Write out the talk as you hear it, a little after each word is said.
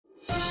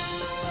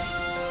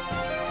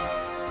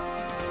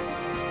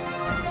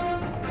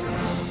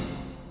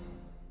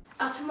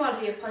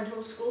Marty at Pine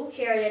Hill School.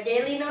 Here are your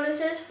daily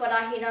notices for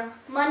Rahina,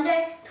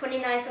 Monday,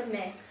 29th of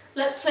May.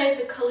 Let's say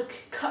the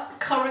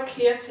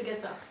karakia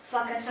together.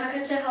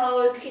 Whakataka te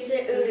hau ki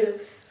te uru,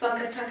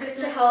 whakataka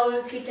te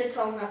hau ki te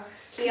tonga,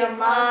 kia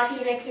mā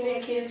kina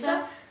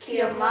kiuta,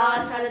 kia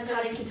mā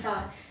taratara ki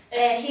tai.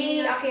 E hi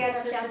ake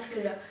ana te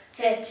atukura,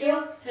 he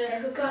tio, he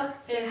huka,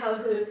 he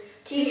hauhu,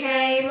 ti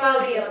hei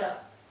Māori ora.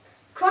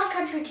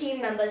 Cross-country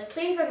team members,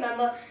 please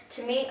remember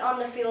to meet on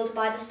the field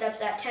by the steps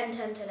at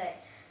 10:10 today.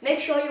 Make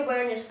sure you're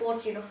wearing your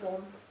sports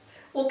uniform.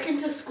 Walking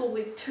to School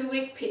Week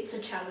 2-week pizza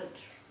challenge.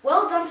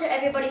 Well done to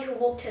everybody who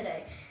walked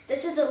today.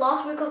 This is the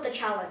last week of the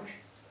challenge.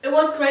 It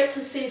was great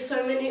to see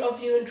so many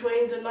of you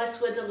enjoying the nice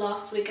weather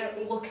last week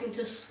and walking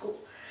to school.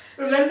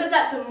 Remember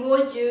that the more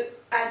you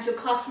and your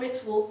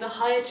classmates walk, the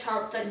higher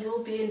chance that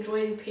you'll be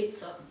enjoying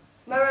pizza.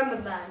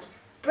 Marimba Band,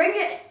 bring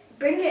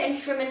your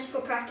instruments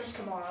for practice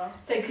tomorrow.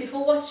 Thank you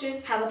for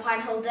watching. Have a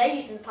Pine Hill day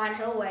using the Pine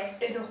Hill way.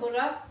 E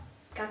nohora.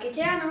 Ka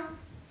kite ana.